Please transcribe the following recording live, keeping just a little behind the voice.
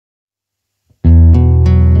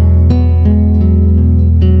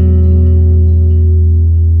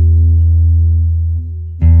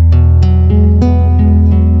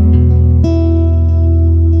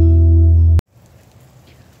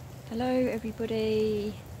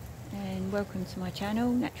everybody, and welcome to my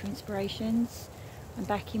channel, Natural Inspirations. I'm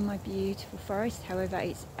back in my beautiful forest. However,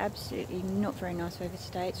 it's absolutely not very nice weather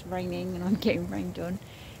today. It's raining and I'm getting rained on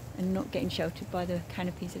and not getting sheltered by the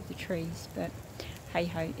canopies of the trees, but hey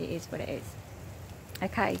ho, it is what it is.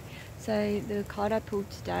 Okay, so the card I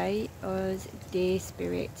pulled today was Dear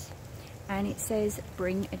Spirit, and it says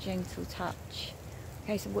bring a gentle touch.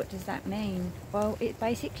 Okay, so what does that mean? Well, it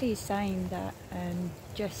basically is saying that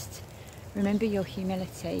just remember your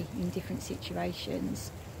humility in different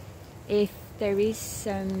situations. If there is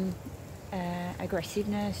some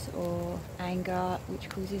aggressiveness or anger which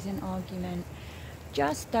causes an argument,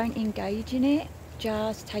 just don't engage in it.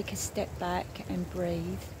 Just take a step back and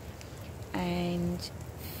breathe and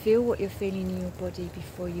feel what you're feeling in your body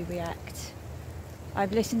before you react.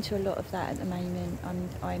 I've listened to a lot of that at the moment.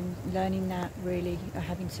 I'm learning that, really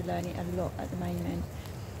having to learn it a lot at the moment.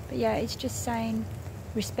 But yeah, it's just saying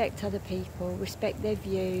respect other people, respect their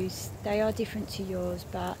views. They are different to yours,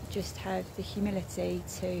 but just have the humility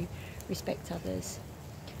to respect others.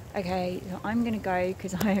 Okay, so I'm going to go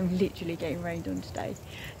because I am literally getting rained on today.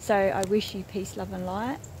 So I wish you peace, love and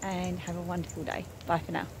light, and have a wonderful day. Bye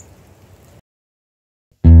for now.